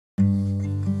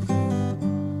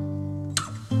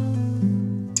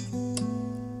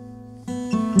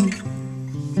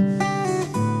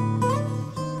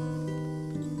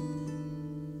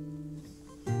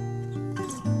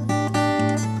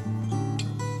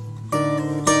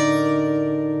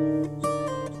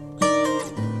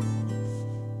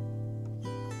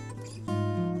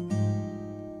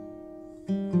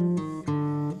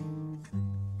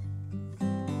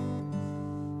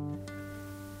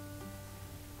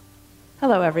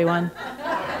Hello, everyone.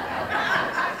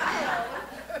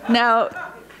 Now,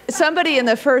 somebody in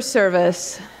the first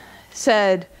service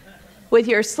said, with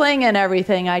your sling and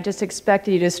everything, I just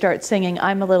expected you to start singing,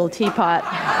 I'm a Little Teapot.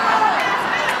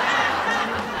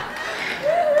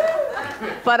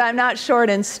 But I'm not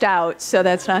short and stout, so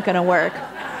that's not going to work.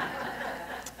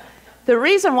 The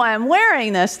reason why I'm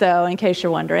wearing this, though, in case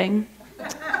you're wondering,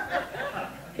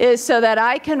 is so that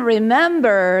I can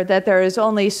remember that there is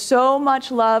only so much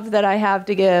love that I have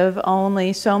to give,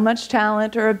 only so much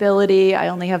talent or ability, I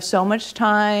only have so much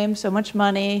time, so much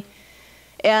money.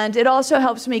 And it also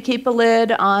helps me keep a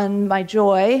lid on my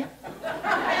joy.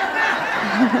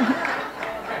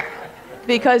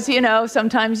 Because, you know,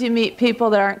 sometimes you meet people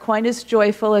that aren't quite as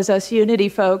joyful as us Unity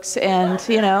folks, and,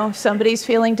 you know, somebody's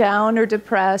feeling down or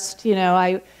depressed, you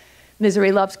know,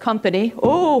 misery loves company.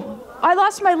 Oh, I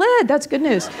lost my lid. That's good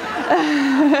news.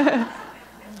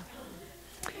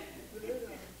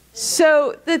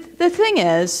 So the thing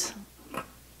is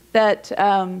that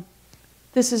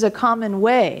this is a common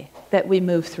way that we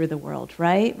move through the world,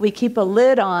 right? We keep a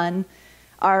lid on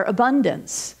our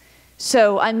abundance.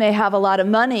 So I may have a lot of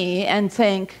money and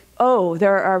think, oh,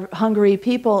 there are hungry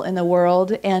people in the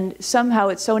world, and somehow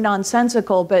it's so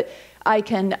nonsensical, but I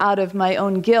can, out of my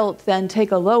own guilt, then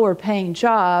take a lower paying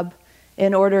job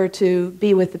in order to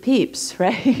be with the peeps,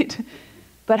 right?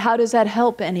 But how does that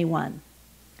help anyone?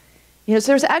 You know,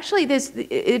 so there's actually this,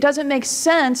 it doesn't make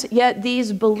sense, yet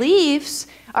these beliefs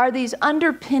are these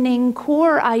underpinning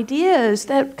core ideas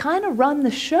that kind of run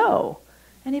the show.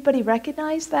 Anybody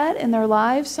recognize that in their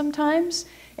lives sometimes?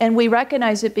 And we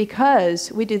recognize it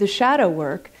because we do the shadow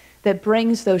work that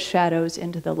brings those shadows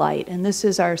into the light. And this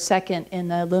is our second in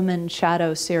the Lumen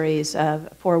Shadow series of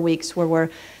 4 weeks, where we're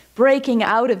breaking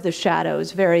out of the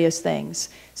shadows various things.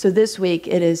 So this week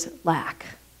it is lack,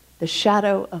 the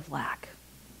shadow of lack.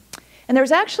 And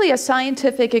there's actually a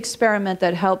scientific experiment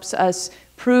that helps us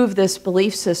prove this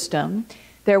belief system.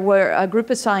 There were a group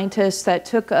of scientists that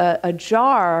took a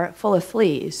jar full of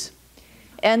fleas,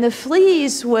 and the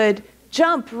fleas would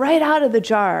jump right out of the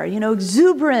jar, you know,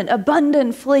 exuberant,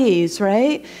 abundant fleas,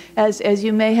 right? As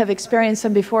you may have experienced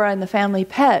them before on the family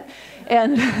pet.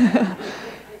 And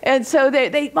and so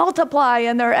they multiply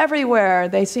and they're everywhere.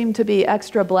 They seem to be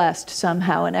extra blessed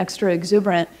somehow and extra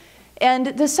exuberant. And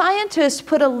the scientists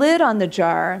put a lid on the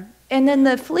jar, and then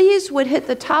the fleas would hit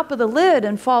the top of the lid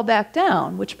and fall back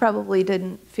down, which probably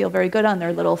didn't feel very good on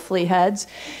their little flea heads.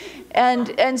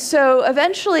 And so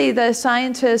eventually the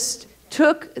scientists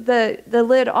took the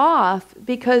lid off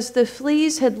because the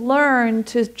fleas had learned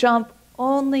to jump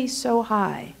only so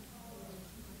high.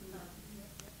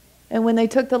 And when they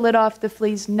took the lid off, the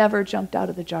fleas never jumped out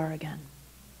of the jar again.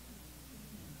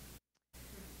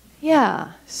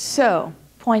 Yeah, so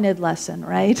pointed lesson,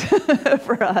 right,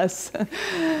 for us.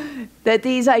 That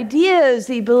these ideas,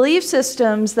 the belief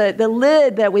systems, that the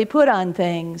lid that we put on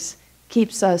things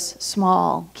keeps us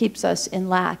small, keeps us in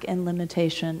lack and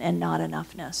limitation and not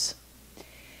enoughness.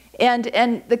 And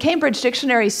the Cambridge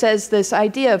Dictionary says this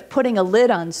idea of putting a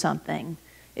lid on something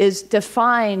is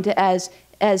defined as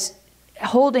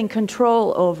holding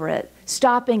control over it,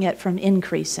 stopping it from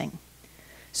increasing.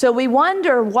 So we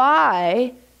wonder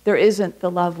why there isn't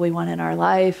the love we want in our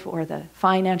life, or the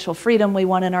financial freedom we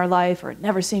want in our life, or it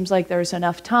never seems like there's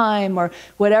enough time, or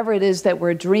whatever it is that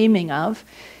we're dreaming of.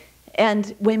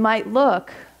 And we might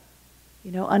look,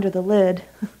 you know, under the lid,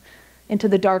 into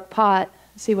the dark pot,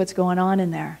 see what's going on in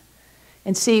there,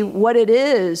 and see what it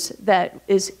is that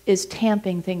is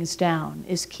tamping things down,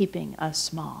 is keeping us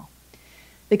small.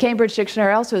 The Cambridge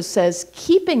Dictionary also says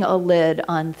keeping a lid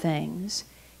on things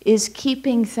is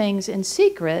keeping things in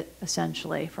secret,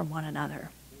 essentially, from one another.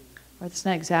 Or that's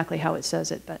not exactly how it says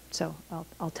it, but so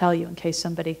I'll tell you in case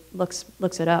somebody looks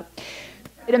it up.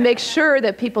 To make sure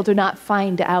that people do not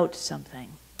find out something.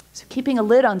 So keeping a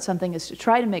lid on something is to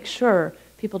try to make sure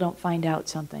people don't find out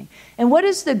something. And what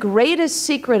is the greatest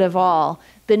secret of all?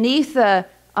 Beneath the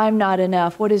I'm not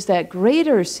enough, what is that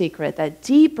greater secret, that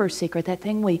deeper secret, that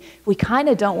thing we kind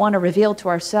of don't want to reveal to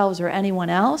ourselves or anyone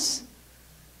else?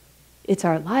 It's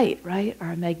our light, right?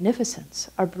 Our magnificence,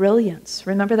 our brilliance.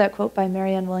 Remember that quote by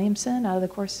Marianne Williamson out of the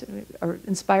Course, or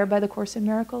inspired by the Course in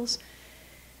Miracles?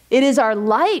 It is our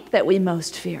light that we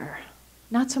most fear,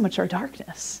 not so much our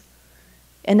darkness.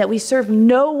 And that we serve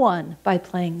no one by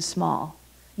playing small.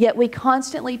 Yet we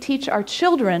constantly teach our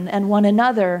children and one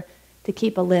another to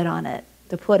keep a lid on it,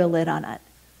 to put a lid on it,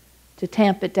 to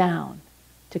tamp it down,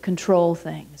 to control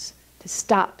things, to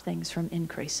stop things from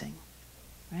increasing,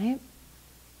 right?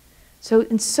 So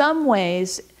in some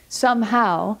ways,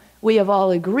 somehow, we have all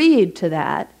agreed to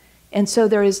that, and so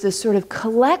there is this sort of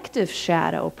collective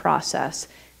shadow process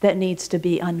that needs to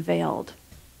be unveiled.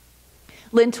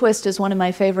 Lynn Twist is one of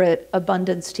my favorite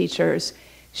abundance teachers.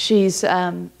 She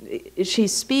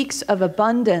speaks of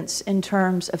abundance in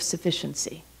terms of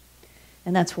sufficiency.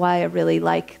 And that's why I really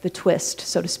like the twist,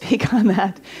 so to speak, on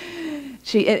that.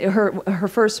 Her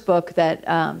first book that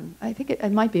I think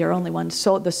it might be her only one,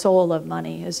 The Soul of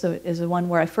Money, is the one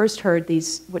where I first heard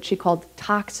these, what she called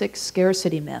toxic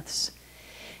scarcity myths.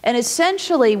 And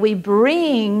essentially we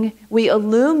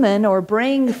illumine or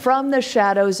bring from the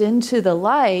shadows into the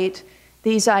light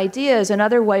these ideas. In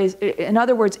other words,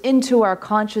 into our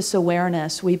conscious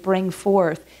awareness, we bring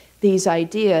forth these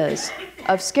ideas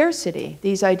of scarcity,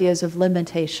 these ideas of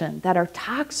limitation that are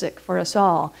toxic for us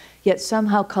all, yet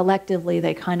somehow collectively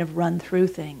they kind of run through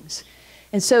things.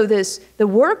 And so the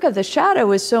work of the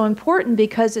shadow is so important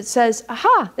because it says,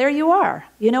 aha, there you are.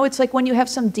 You know, it's like when you have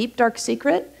some deep, dark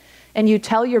secret and you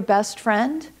tell your best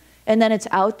friend and then it's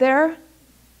out there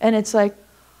and it's like,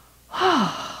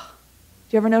 ah.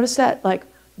 Do you ever notice that? Like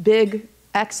big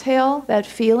exhale, that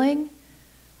feeling?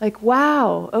 Like,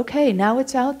 wow, okay, now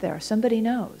it's out there. Somebody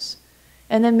knows.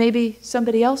 And then maybe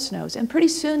somebody else knows. And pretty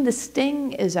soon the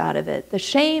sting is out of it. The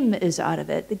shame is out of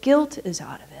it. The guilt is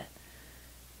out of it.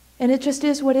 And it just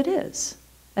is what it is.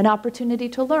 An opportunity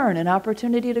to learn, an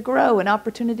opportunity to grow, an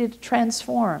opportunity to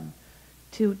transform,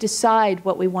 to decide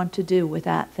what we want to do with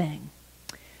that thing.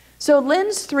 So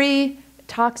Lynn's 3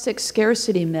 toxic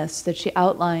scarcity myths that she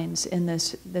outlines in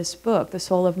this book, The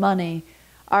Soul of Money,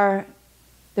 are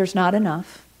there's not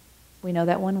enough. We know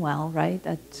that one well, right?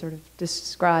 That sort of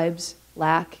describes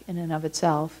lack in and of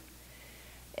itself.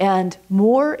 And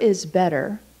more is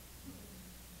better,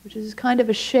 which is kind of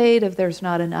a shade of there's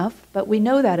not enough, but we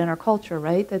know that in our culture,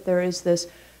 right? That there is this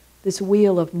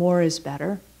wheel of more is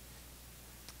better.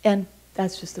 And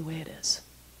that's just the way it is.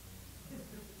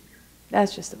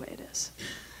 That's just the way it is.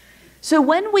 So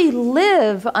when we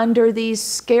live under these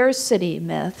scarcity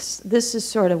myths, this is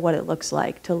sort of what it looks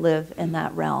like to live in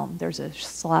that realm. There's a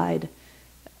slide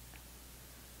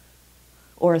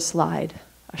or a slide.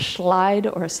 A slide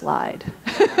or a slide.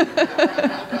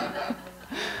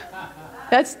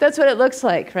 That's what it looks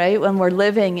like, right? When we're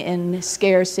living in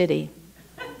scarcity.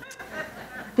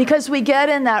 Because we get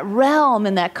in that realm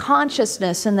and that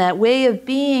consciousness and that way of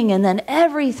being, and then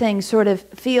everything sort of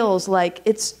feels like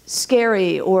it's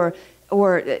scary or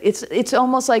it's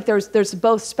almost like there's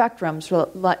both spectrums,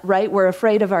 right? We're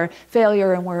afraid of our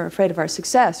failure and we're afraid of our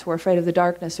success. We're afraid of the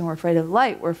darkness and we're afraid of the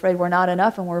light. We're afraid we're not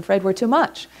enough and we're afraid we're too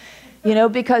much. You know,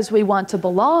 because we want to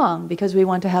belong, because we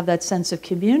want to have that sense of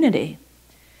community.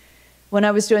 When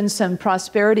I was doing some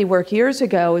prosperity work years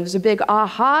ago, it was a big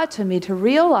aha to me to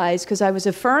realize, because I was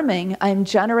affirming, I'm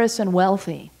generous and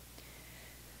wealthy.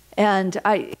 And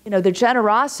the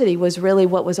generosity was really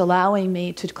what was allowing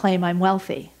me to claim I'm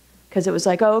wealthy. Because it was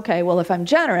like, oh, okay, well, if I'm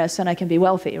generous, then I can be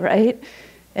wealthy, right?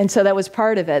 And so that was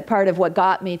part of it, part of what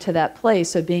got me to that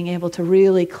place of being able to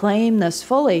really claim this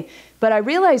fully. But I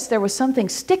realized there was something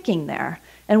sticking there.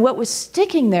 And what was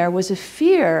sticking there was a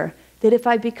fear that if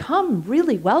I become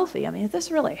really wealthy, I mean, if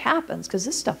this really happens, because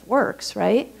this stuff works,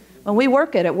 right? When we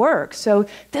work it, it works. So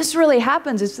this really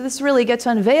happens, if this really gets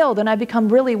unveiled and I become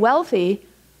really wealthy,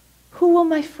 who will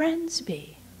my friends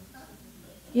be?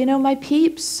 You know, my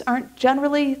peeps aren't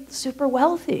generally super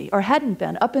wealthy, or hadn't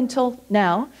been up until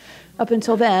now, up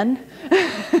until then.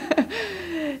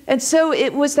 And so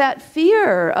it was that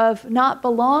fear of not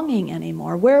belonging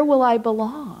anymore. Where will I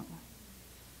belong?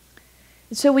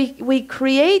 And so we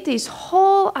create these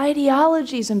whole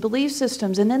ideologies and belief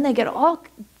systems, and then they get all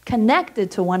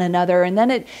connected to one another, and then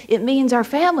it means our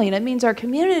family, and it means our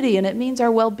community, and it means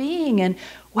our well-being, and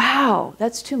wow,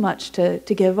 that's too much to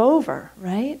give over,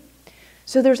 right?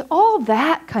 So there's all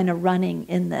that kind of running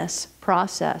in this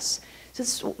process. So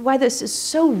this is why this is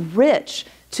so rich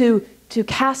to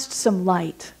cast some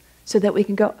light so that we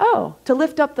can go, oh, to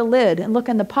lift up the lid and look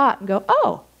in the pot and go,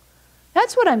 oh,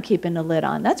 that's what I'm keeping the lid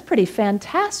on. That's pretty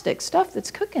fantastic stuff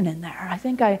that's cooking in there. I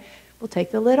think I will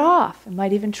take the lid off. I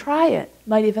might even try it.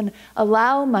 Might even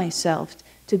allow myself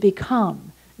to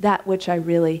become that which I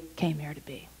really came here to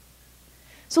be.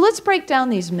 So let's break down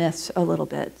these myths a little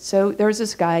bit. So there's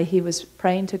this guy, he was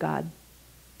praying to God,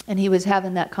 and he was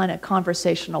having that kind of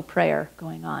conversational prayer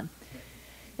going on.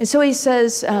 And so he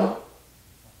says,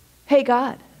 hey,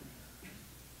 God.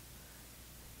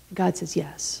 God says,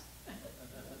 yes.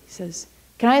 He says,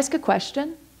 can I ask a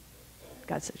question?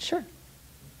 God said, sure.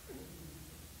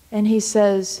 And he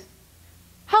says,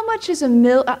 how much is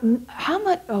how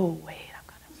much, oh, wait,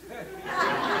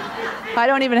 I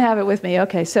don't even have it with me.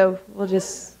 Okay, so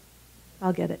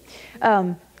I'll get it.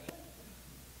 How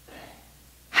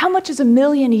much is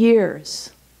 1,000,000 years?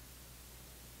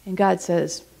 And God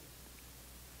says,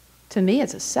 To me,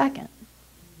 it's a second.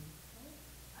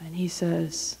 And he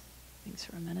says, thinks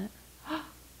for a minute,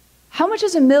 how much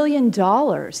is $1 million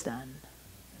then?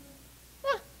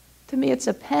 To me, it's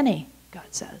a penny, God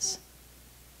says.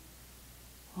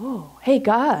 Oh, hey,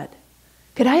 God,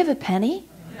 could I have a penny?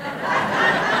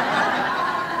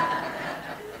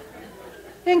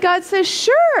 And God says,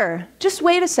 sure, just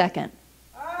wait a second.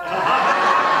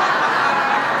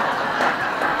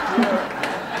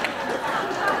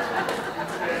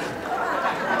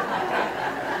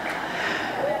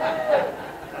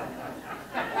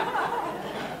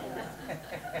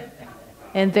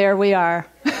 And there we are.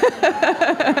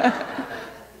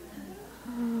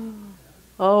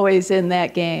 Always in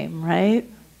that game, right?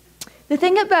 The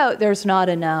thing about there's not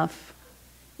enough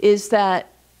is that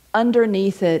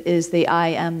underneath it is the I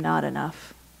am not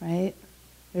enough, right?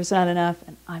 There's not enough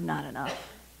and I'm not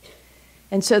enough.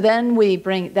 And so then we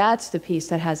bring, that's the piece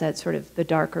that has that sort of the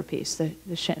darker piece,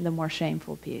 the more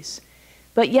shameful piece.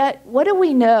 But yet, what do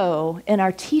we know in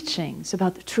our teachings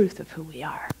about the truth of who we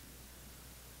are?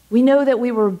 We know that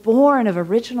we were born of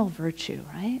original virtue,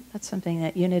 right? That's something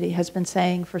that Unity has been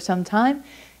saying for some time.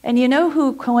 And you know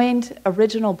who coined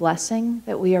original blessing,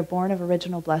 that we are born of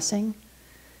original blessing?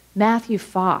 Matthew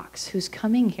Fox, who's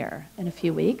coming here in a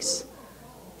few weeks.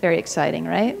 Very exciting,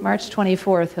 right? March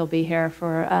 24th, he'll be here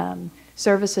for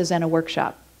services and a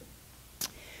workshop.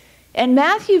 And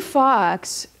Matthew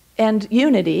Fox and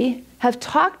Unity have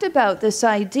talked about this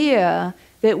idea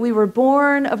that we were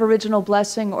born of original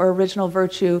blessing or original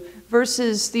virtue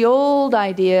versus the old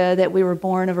idea that we were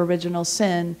born of original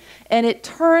sin. And it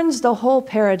turns the whole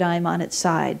paradigm on its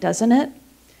side, doesn't it?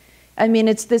 I mean,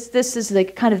 it's this is the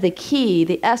kind of the key,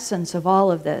 the essence of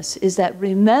all of this, is that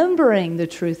remembering the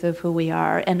truth of who we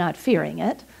are and not fearing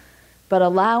it, but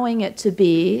allowing it to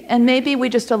be, and maybe we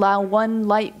just allow one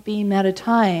light beam at a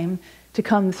time to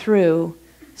come through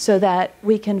so that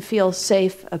we can feel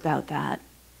safe about that.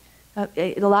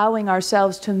 Allowing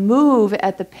ourselves to move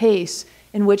at the pace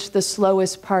in which the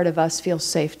slowest part of us feels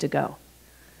safe to go.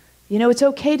 You know, it's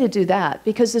okay to do that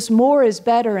because this more is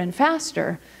better and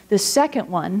faster, the second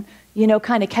one, you know,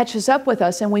 kind of catches up with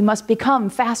us and we must become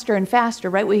faster and faster,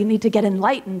 right? We need to get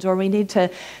enlightened, or we need to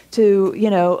you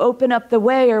know, open up the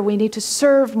way, or we need to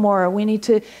serve more, or we need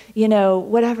to, you know,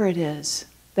 whatever it is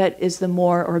that is the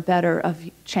more or better of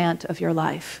chant of your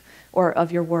life or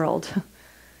of your world.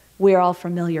 We're all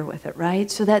familiar with it,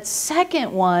 right? So that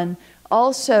second one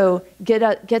also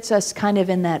gets us kind of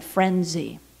in that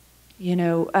frenzy. You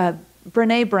know,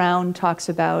 Brene Brown talks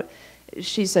about,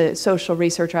 she's a social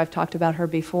researcher, I've talked about her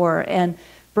before, and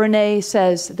Brene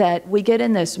says that we get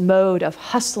in this mode of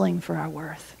hustling for our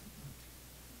worth.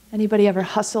 Anybody ever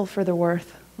hustle for the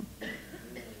worth?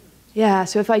 Yeah,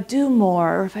 so if I do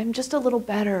more, or if I'm just a little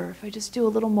better, if I just do a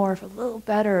little more, if a little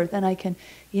better, then I can,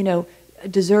 you know,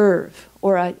 deserve,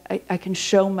 or I can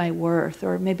show my worth,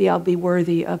 or maybe I'll be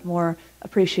worthy of more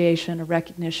appreciation or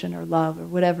recognition or love or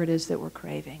whatever it is that we're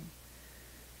craving.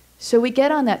 So we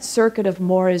get on that circuit of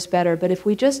more is better, but if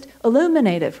we just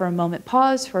illuminate it for a moment,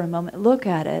 pause for a moment, look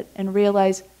at it and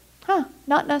realize,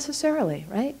 not necessarily,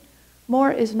 right?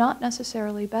 More is not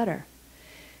necessarily better.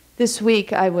 This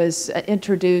week I was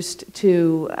introduced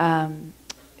to,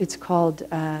 it's called,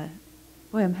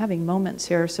 boy, I'm having moments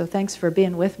here, so thanks for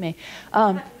being with me.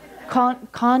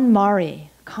 KonMari.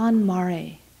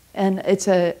 And it's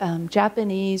a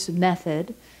Japanese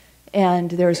method,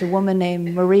 and there's a woman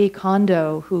named Marie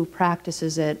Kondo who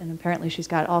practices it, and apparently she's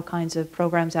got all kinds of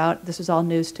programs out. This is all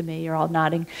news to me. You're all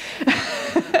nodding.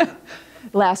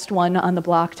 Last one on the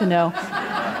block to know.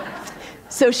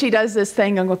 So she does this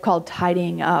thing called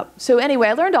tidying up. So anyway,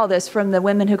 I learned all this from the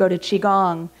women who go to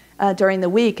Qigong during the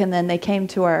week, and then they came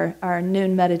to our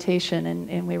noon meditation,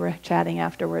 and we were chatting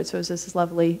afterwards. So it was this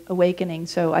lovely awakening.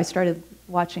 So I started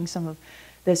watching some of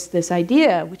this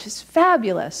idea, which is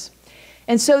fabulous.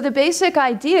 And so the basic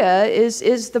idea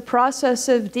is the process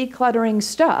of decluttering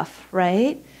stuff,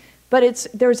 right? But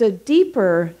there's a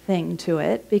deeper thing to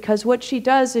it, because what she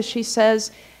does is she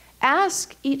says,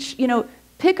 ask each, you know,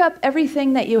 pick up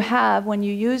everything that you have when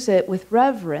you use it with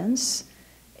reverence,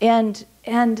 and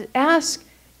ask,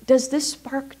 does this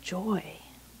spark joy?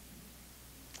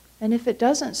 And if it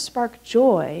doesn't spark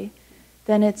joy,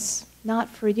 then it's not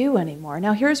for you anymore.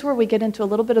 Now here's where we get into a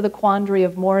little bit of the quandary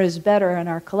of more is better in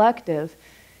our collective.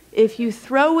 If you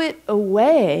throw it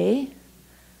away,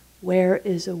 where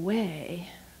is away?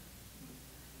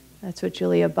 That's what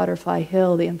Julia Butterfly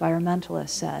Hill, the environmentalist,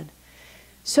 said.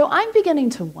 So I'm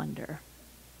beginning to wonder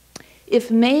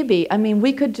if maybe, I mean,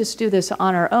 we could just do this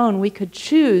on our own. We could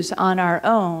choose on our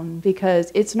own,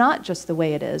 because it's not just the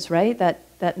way it is, right? That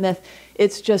that myth,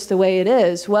 it's just the way it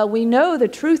is. Well, we know the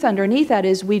truth underneath that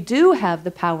is we do have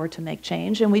the power to make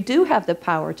change, and we do have the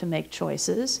power to make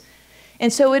choices.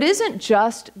 And so it isn't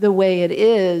just the way it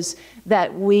is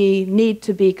that we need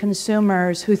to be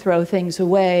consumers who throw things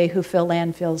away, who fill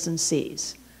landfills and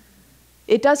seas.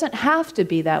 It doesn't have to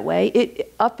be that way.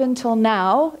 Up until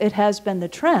now, it has been the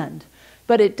trend.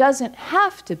 But it doesn't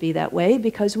have to be that way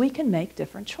because we can make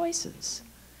different choices.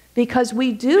 Because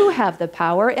we do have the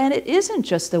power, and it isn't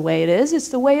just the way it is, it's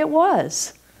the way it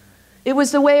was. It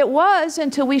was the way it was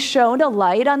until we shone a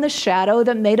light on the shadow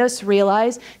that made us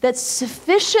realize that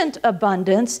sufficient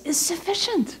abundance is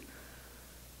sufficient.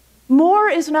 More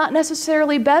is not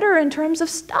necessarily better in terms of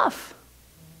stuff,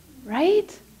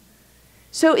 right?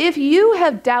 So if you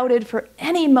have doubted for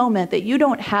any moment that you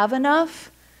don't have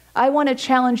enough, I want to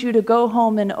challenge you to go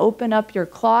home and open up your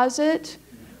closet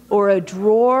or a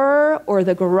drawer or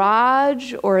the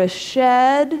garage or a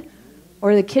shed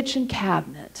or the kitchen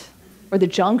cabinet or the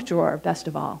junk drawer, best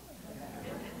of all.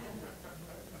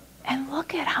 And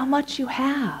look at how much you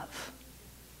have.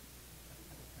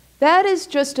 That is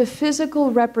just a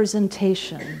physical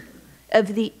representation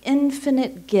of the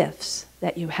infinite gifts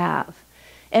that you have.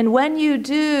 And when you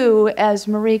do, as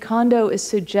Marie Kondo is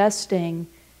suggesting,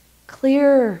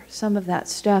 clear some of that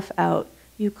stuff out,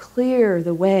 you clear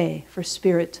the way for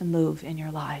spirit to move in your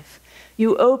life.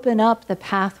 You open up the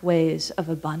pathways of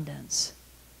abundance.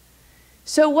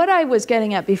 So what I was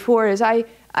getting at before is I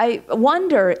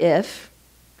wonder if,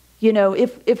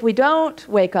 if we don't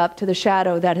wake up to the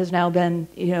shadow that has now been,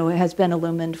 has been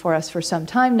illumined for us for some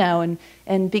time now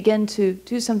and begin to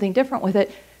do something different with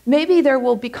it, maybe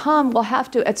we'll have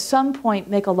to at some point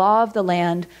make a law of the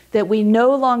land that we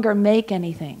no longer make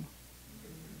anything.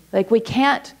 Like we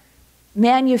can't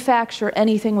manufacture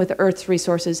anything with Earth's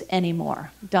resources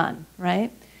anymore. Done,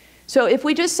 right? So if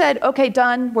we just said, okay,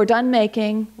 done, we're done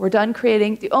making, we're done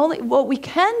creating, what we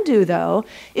can do though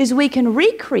is we can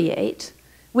recreate,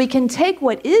 we can take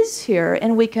what is here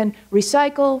and we can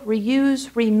recycle,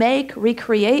 reuse, remake,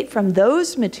 recreate from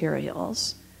those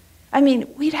materials. I mean,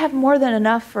 we'd have more than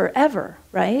enough forever,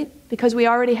 right? Because we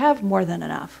already have more than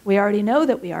enough. We already know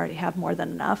that we already have more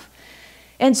than enough.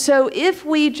 And so if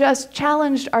we just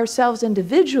challenged ourselves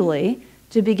individually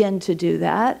to begin to do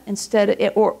that,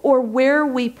 or where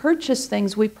we purchase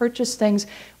things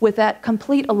with that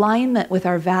complete alignment with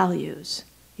our values,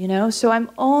 So I'm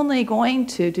only going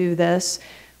to do this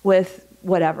with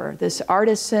whatever, this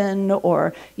artisan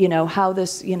or, how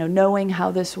this, knowing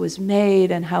how this was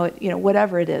made and how it,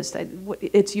 whatever it is,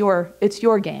 it's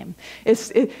your game.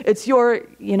 It's your,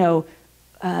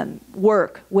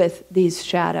 work with these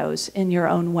shadows in your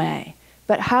own way.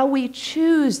 But how we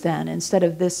choose then, instead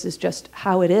of this is just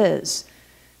how it is,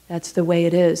 that's the way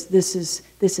it is. This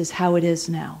is how it is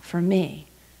now for me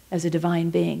as a divine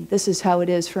being. This is how it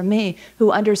is for me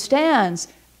who understands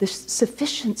the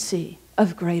sufficiency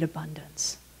of great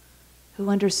abundance, who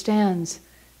understands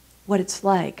what it's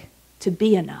like to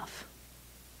be enough,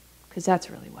 because that's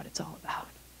really what it's all about.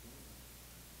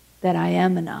 That I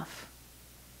am enough.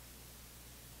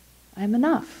 I'm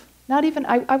enough. Not even,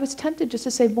 I was tempted just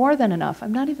to say more than enough.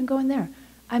 I'm not even going there.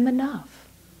 I'm enough.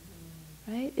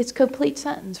 Right? It's a complete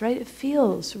sentence, right? It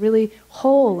feels really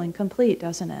whole and complete,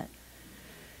 doesn't it?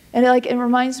 And it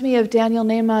reminds me of Daniel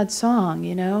Nahmad's song,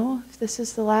 if this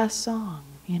is the last song,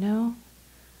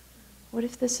 what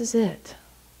if this is it?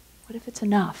 What if it's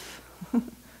enough? What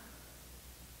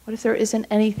if there isn't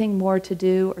anything more to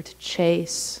do or to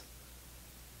chase,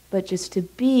 but just to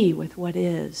be with what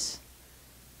is?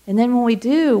 And then when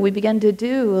we begin to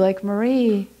do like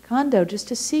Marie Kondo, just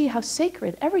to see how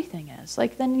sacred everything is.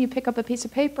 Like then you pick up a piece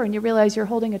of paper and you realize you're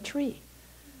holding a tree.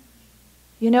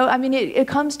 It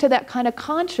comes to that kind of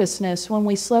consciousness when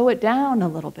we slow it down a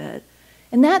little bit.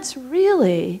 And that's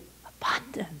really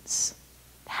abundance.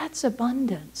 That's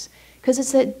abundance. Because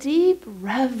it's that deep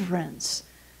reverence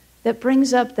that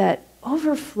brings up that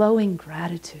overflowing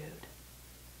gratitude.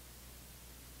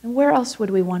 And where else would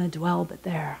we want to dwell but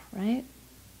there, right?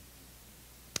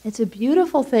 It's a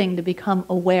beautiful thing to become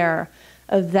aware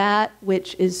of that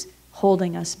which is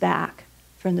holding us back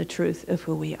from the truth of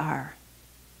who we are.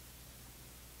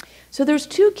 So there's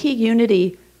two key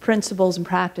unity principles and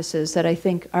practices that I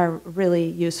think are really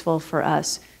useful for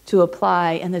us to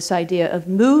apply in this idea of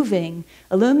moving,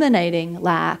 illuminating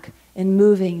lack, and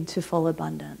moving to full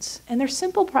abundance. And they're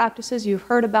simple practices. You've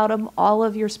heard about them all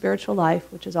of your spiritual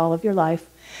life, which is all of your life.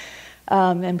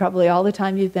 And probably all the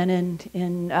time you've been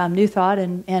in New Thought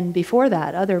and before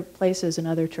that, other places and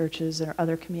other churches or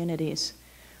other communities.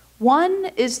 One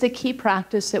is the key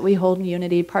practice that we hold in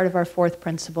Unity, part of our fourth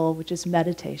principle, which is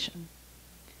meditation.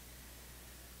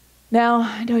 Now,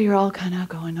 I know you're all kind of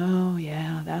going, oh,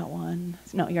 yeah, that one.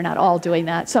 No, you're not all doing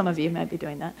that. Some of you might be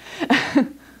doing that.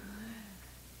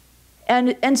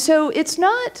 and so it's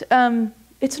not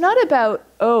about,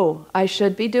 oh, I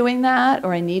should be doing that,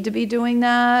 or I need to be doing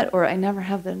that, or I never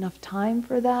have enough time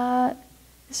for that.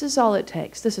 This is all it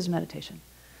takes. This is meditation.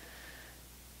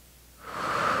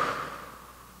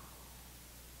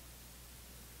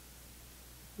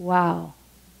 Wow.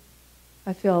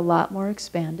 I feel a lot more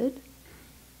expanded,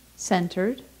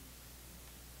 centered,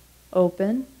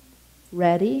 open,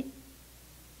 ready.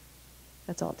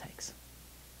 That's all it takes.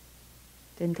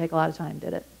 Didn't take a lot of time,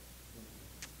 did it?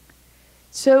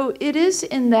 So it is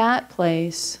in that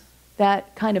place,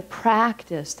 that kind of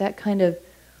practice, that kind of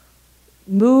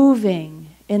moving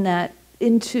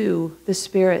into the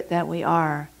spirit that we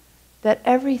are, that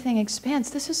everything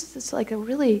expands. This is like a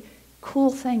really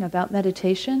cool thing about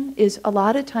meditation, is a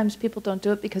lot of times people don't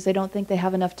do it because they don't think they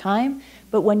have enough time,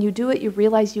 but when you do it, you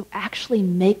realize you actually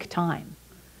make time.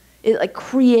 It like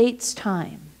creates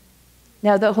time.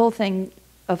 Now, the whole thing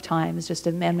of time is just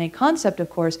a man-made concept, of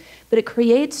course, but it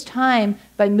creates time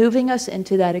by moving us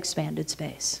into that expanded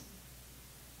space.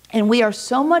 And we are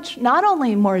so much, not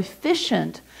only more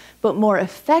efficient, but more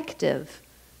effective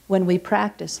when we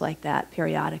practice like that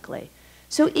periodically.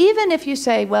 So even if you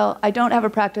say, well, I don't have a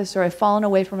practice, or I've fallen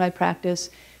away from my practice,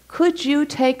 could you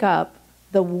take up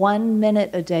the 1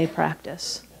 minute a day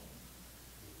practice?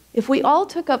 If we all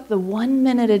took up the 1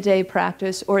 minute a day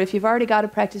practice, or if you've already got a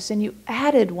practice and you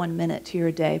added 1 minute to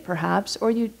your day perhaps,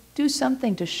 or you do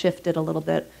something to shift it a little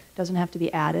bit, it doesn't have to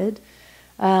be added.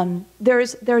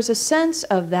 There's a sense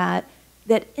of that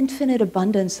infinite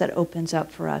abundance that opens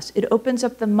up for us. It opens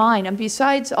up the mind, and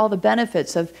besides all the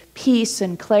benefits of peace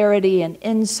and clarity and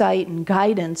insight and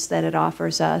guidance that it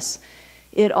offers us,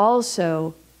 it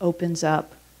also opens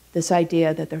up this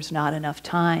idea that there's not enough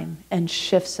time and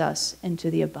shifts us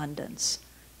into the abundance,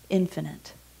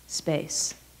 infinite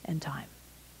space and time.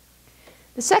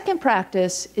 The second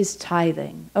practice is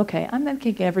tithing. Okay, I'm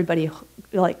making everybody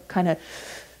like kind of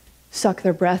suck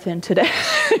their breath in today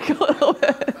a little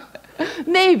bit.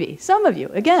 Maybe, some of you,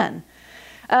 again.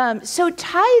 So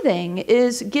tithing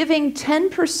is giving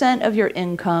 10% of your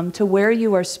income to where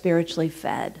you are spiritually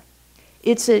fed.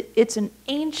 It's an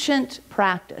ancient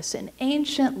practice, an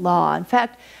ancient law. In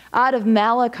fact, out of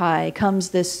Malachi comes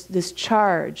this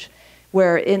charge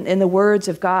where in the words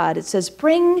of God, it says,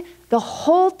 bring the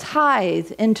whole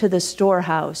tithe into the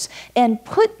storehouse and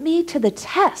put me to the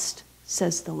test,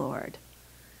 says the Lord,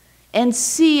 and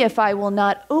see if I will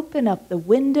not open up the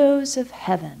windows of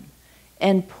heaven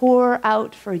and pour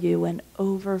out for you an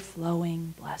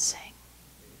overflowing blessing.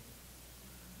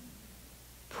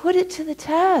 Put it to the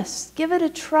test. Give it a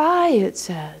try, it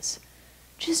says.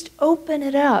 Just open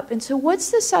it up. And so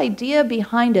what's this idea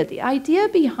behind it? The idea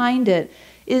behind it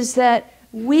is that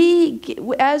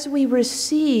as we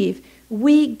receive,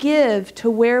 we give to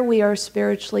where we are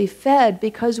spiritually fed,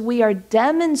 because we are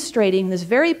demonstrating this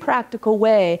very practical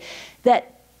way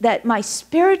that my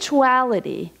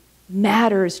spirituality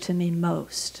matters to me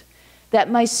most. That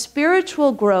my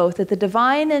spiritual growth, that the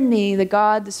divine in me, the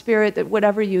God, the Spirit, that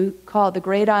whatever you call it, the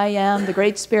great I am, the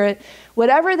great Spirit,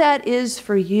 whatever that is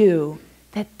for you,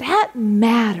 that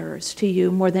matters to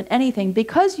you more than anything,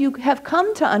 because you have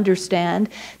come to understand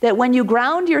that when you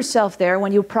ground yourself there,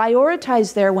 when you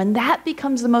prioritize there, when that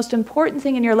becomes the most important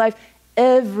thing in your life,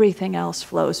 everything else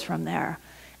flows from there.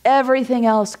 Everything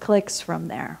else clicks from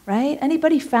there, right?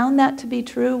 Anybody found that to be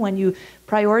true when you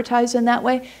prioritize in that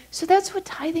way? So that's what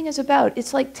tithing is about.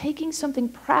 It's like taking something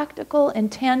practical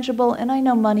and tangible, and I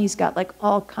know money's got like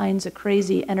all kinds of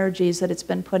crazy energies that it's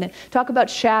been put in. Talk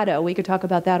about shadow. We could talk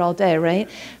about that all day, right?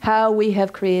 How we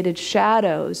have created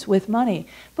shadows with money.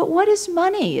 But what is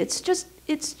money? It's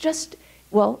just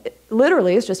well,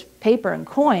 literally it's just paper and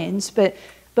coins, but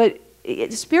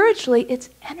spiritually it's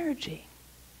energy.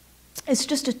 It's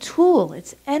just a tool.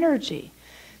 It's energy.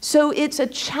 So it's a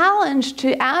challenge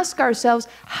to ask ourselves,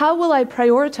 how will I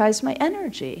prioritize my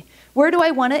energy? Where do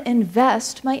I want to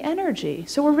invest my energy?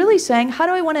 So we're really saying, how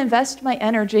do I want to invest my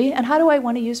energy, and how do I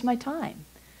want to use my time?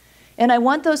 And I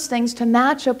want those things to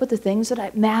match up with the things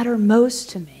that matter most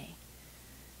to me.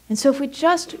 And so if we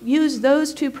just use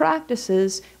those two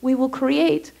practices, we will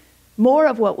create more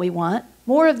of what we want,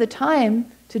 more of the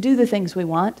time to do the things we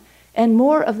want, and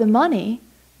more of the money,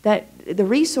 the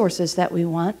resources that we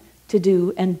want to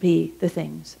do and be the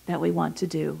things that we want to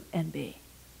do and be.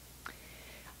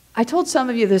 I told some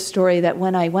of you this story that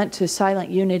when I went to Silent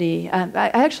Unity, I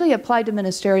actually applied to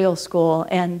ministerial school,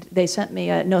 and they sent me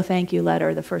a no thank you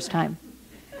letter the first time.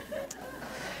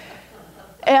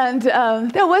 And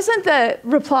that wasn't the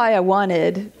reply I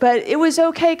wanted, but it was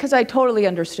okay because I totally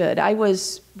understood. I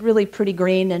was really pretty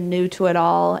green and new to it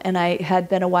all, and I had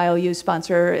been a YOU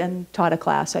sponsor and taught a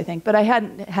class, I think, but I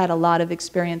hadn't had a lot of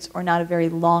experience or not a very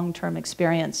long-term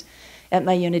experience at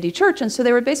my Unity church. And so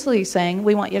they were basically saying,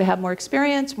 we want you to have more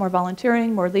experience, more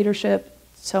volunteering, more leadership,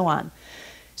 so on.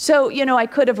 So, you know, I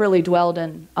could have really dwelled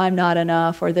in, I'm not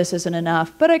enough, or this isn't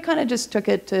enough, but I kind of just took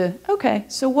it to, okay,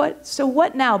 so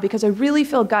what now? Because I really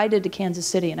feel guided to Kansas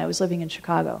City, and I was living in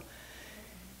Chicago.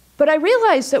 But I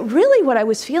realized that really what I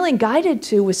was feeling guided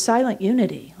to was silent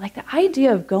unity. Like the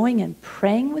idea of going and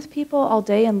praying with people all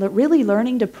day and really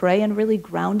learning to pray and really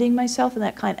grounding myself in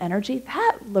that kind of energy,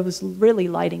 that was really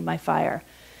lighting my fire.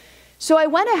 So I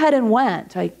went ahead and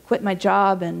went. I quit my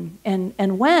job and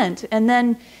went, and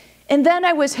then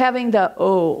I was having the,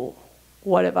 oh,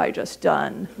 what have I just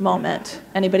done moment.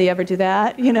 Anybody ever do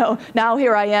that? You know, now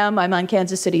here I am, I'm on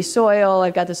Kansas City soil,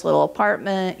 I've got this little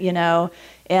apartment, you know,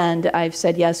 and I've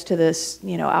said yes to this,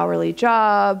 you know, hourly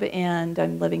job, and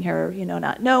I'm living here, you know,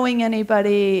 not knowing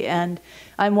anybody, and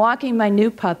I'm walking my new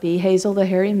puppy, Hazel the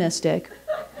Hairy Mystic.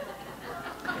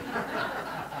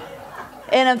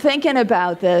 And I'm thinking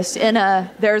about this in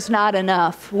a there's not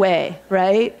enough way,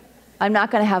 right? I'm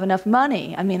not going to have enough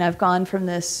money. I mean, I've gone from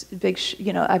this big,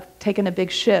 you know, I've taken a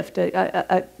big shift,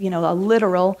 you know, a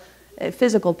literal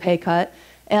physical pay cut.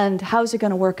 And how's it going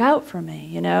to work out for me,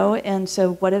 you know? And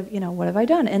so what have I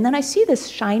done? And then I see this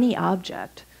shiny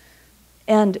object,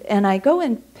 and I go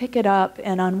and pick it up,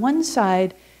 and on one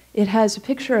side it has a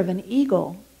picture of an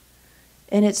eagle,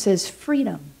 and it says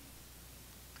freedom.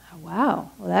 Oh,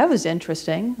 wow, well that was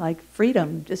interesting, like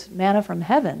freedom, just manna from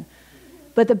heaven.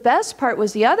 But the best part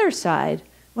was the other side.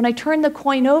 When I turned the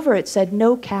coin over, it said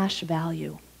no cash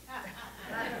value.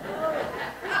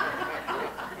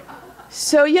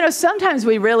 So, you know, sometimes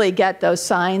we really get those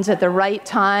signs at the right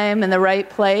time and the right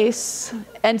place.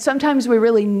 And sometimes we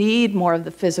really need more of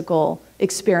the physical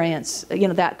experience, you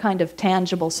know, that kind of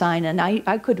tangible sign. And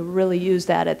I could really use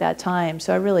that at that time.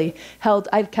 So I really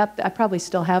I probably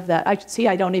still have that.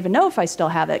 I don't even know if I still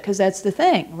have it, because that's the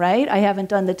thing, right? I haven't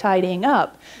done the tidying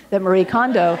up that Marie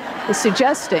Kondo is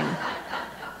suggesting.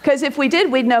 Because if we did,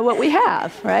 we'd know what we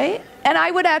have, right? And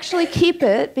I would actually keep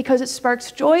it because it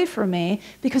sparks joy for me,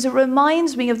 because it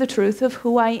reminds me of the truth of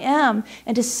who I am,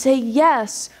 and to say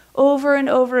yes over and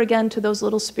over again to those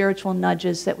little spiritual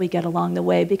nudges that we get along the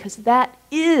way, because that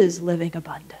is living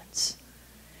abundance.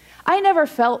 I never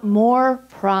felt more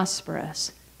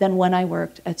prosperous than when I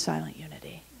worked at Silent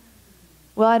Unity.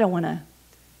 Well,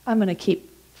 I'm going to keep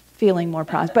feeling more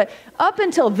prosperous. But up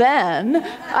until then,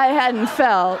 I hadn't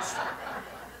felt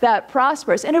that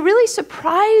prosperous. And it really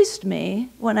surprised me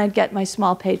when I'd get my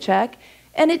small paycheck,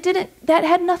 and that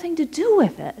had nothing to do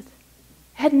with it. It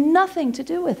had nothing to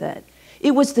do with it.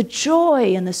 It was the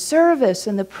joy and the service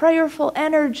and the prayerful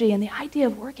energy and the idea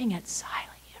of working at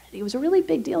Silent Unity. It was a really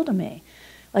big deal to me.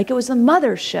 Like it was the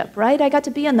mothership, right? I got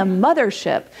to be in the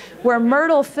mothership where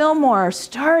Myrtle Fillmore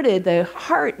started the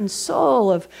heart and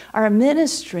soul of our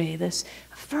ministry, this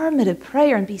affirmative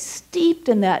prayer, and be steeped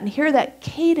in that and hear that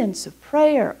cadence of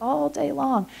prayer all day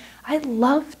long. I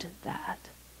loved that.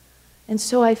 And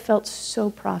so I felt so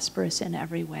prosperous in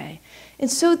every way.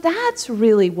 And so that's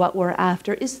really what we're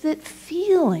after, is that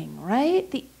feeling, right?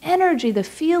 The energy, the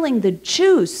feeling, the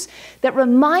juice that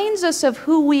reminds us of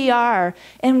who we are.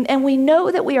 And we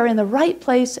know that we are in the right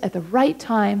place at the right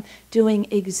time, doing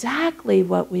exactly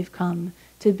what we've come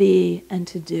to be and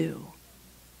to do.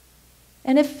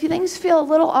 And if things feel a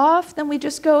little off, then we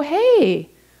just go, hey,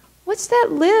 what's that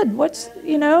lid? What's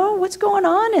going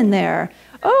on in there?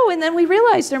 Oh, and then we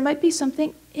realize there might be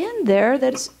something in there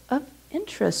that's of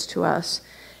interest to us.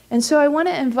 And so I want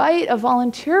to invite a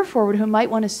volunteer forward who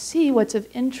might want to see what's of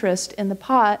interest in the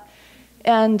pot,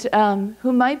 and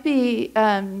who might be,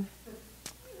 willing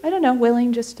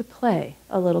just to play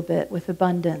a little bit with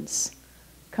abundance.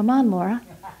 Come on, Laura.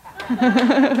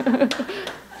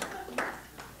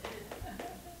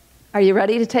 Are you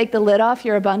ready to take the lid off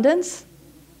your abundance?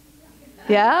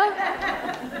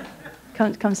 Yeah?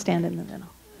 Come stand in the middle.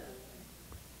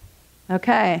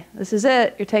 Okay, this is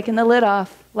it. You're taking the lid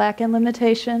off. Lack and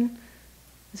limitation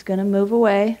is going to move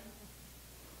away.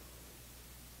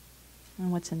 And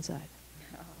what's inside?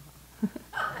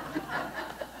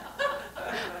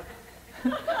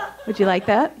 Would you like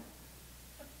that?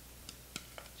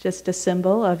 Just a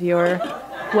symbol of your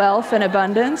wealth and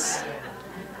abundance.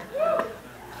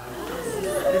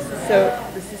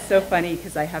 This is so funny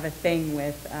because I have a thing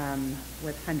with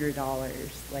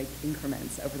 $100 like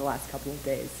increments over the last couple of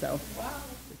days. So wow.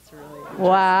 It's to really.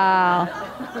 Wow.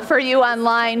 For you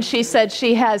online, she said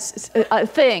she has a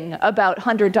thing about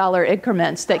 $100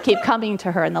 increments that keep coming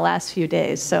to her in the last few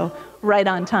days. So right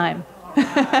on time.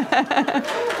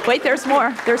 Wait, there's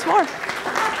more. There's more.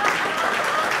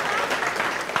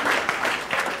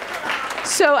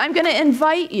 So I'm going to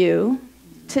invite you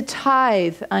to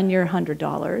tithe on your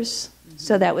 $100.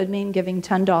 So that would mean giving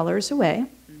 $10 away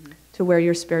to where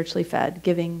you're spiritually fed,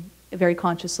 giving very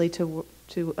consciously to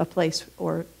a place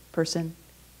or person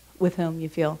with whom you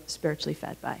feel spiritually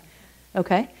fed by.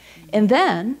 Okay? And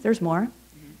then, there's more.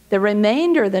 The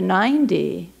remainder, the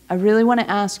 90, I really want to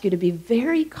ask you to be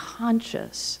very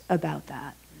conscious about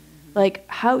that. Like,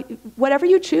 whatever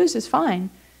you choose is fine.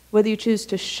 Whether you choose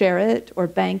to share it or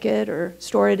bank it or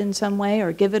store it in some way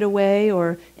or give it away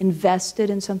or invest it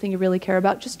in something you really care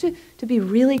about, just to be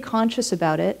really conscious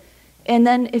about it. And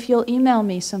then if you'll email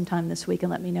me sometime this week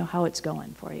and let me know how it's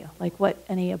going for you, like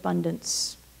any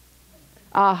abundance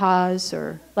ahas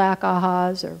or lack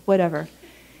ahas or whatever.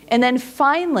 And then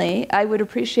finally, I would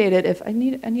appreciate it if I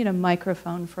need a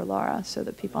microphone for Laura so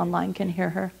that people online can hear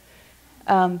her.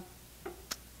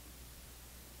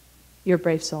 You're a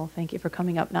brave soul. Thank you for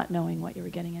coming up not knowing what you were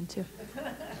getting into.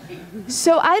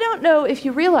 So I don't know if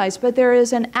you realize, but there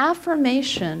is an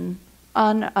affirmation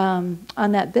on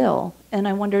that bill, and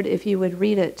I wondered if you would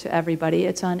read it to everybody.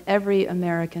 It's on every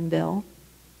American bill.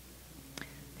 I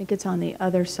think it's on the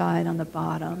other side, on the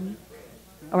bottom,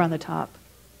 or on the top.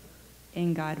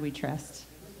 In God we trust.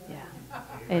 Yeah.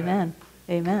 Amen.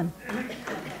 Amen.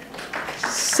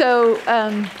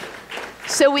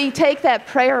 So we take that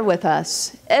prayer with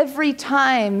us. Every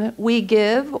time we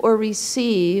give or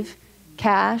receive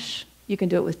cash, you can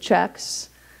do it with checks,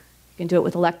 you can do it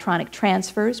with electronic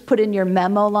transfers. Put in your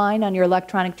memo line on your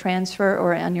electronic transfer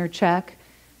or on your check,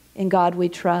 in God we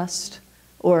trust,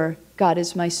 or God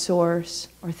is my source,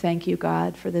 or thank you,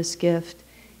 God, for this gift.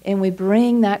 And we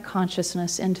bring that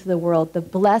consciousness into the world, the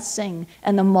blessing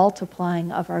and the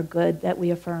multiplying of our good that we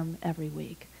affirm every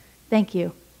week. Thank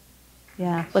you.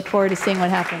 Yeah, look forward to seeing what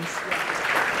happens.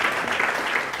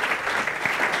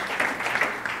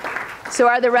 So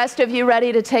are the rest of you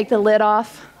ready to take the lid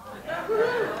off?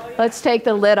 Let's take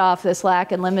the lid off this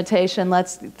lack and limitation.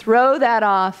 Let's throw that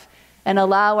off and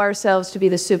allow ourselves to be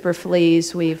the super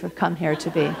fleas we've come here to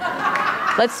be.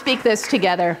 Let's speak this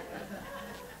together.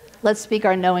 Let's speak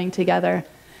our knowing together.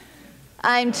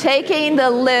 I'm taking the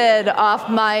lid off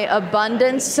my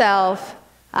abundant self.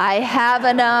 I have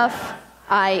enough.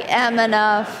 I am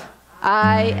enough.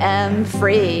 I am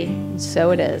free.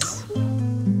 So it is.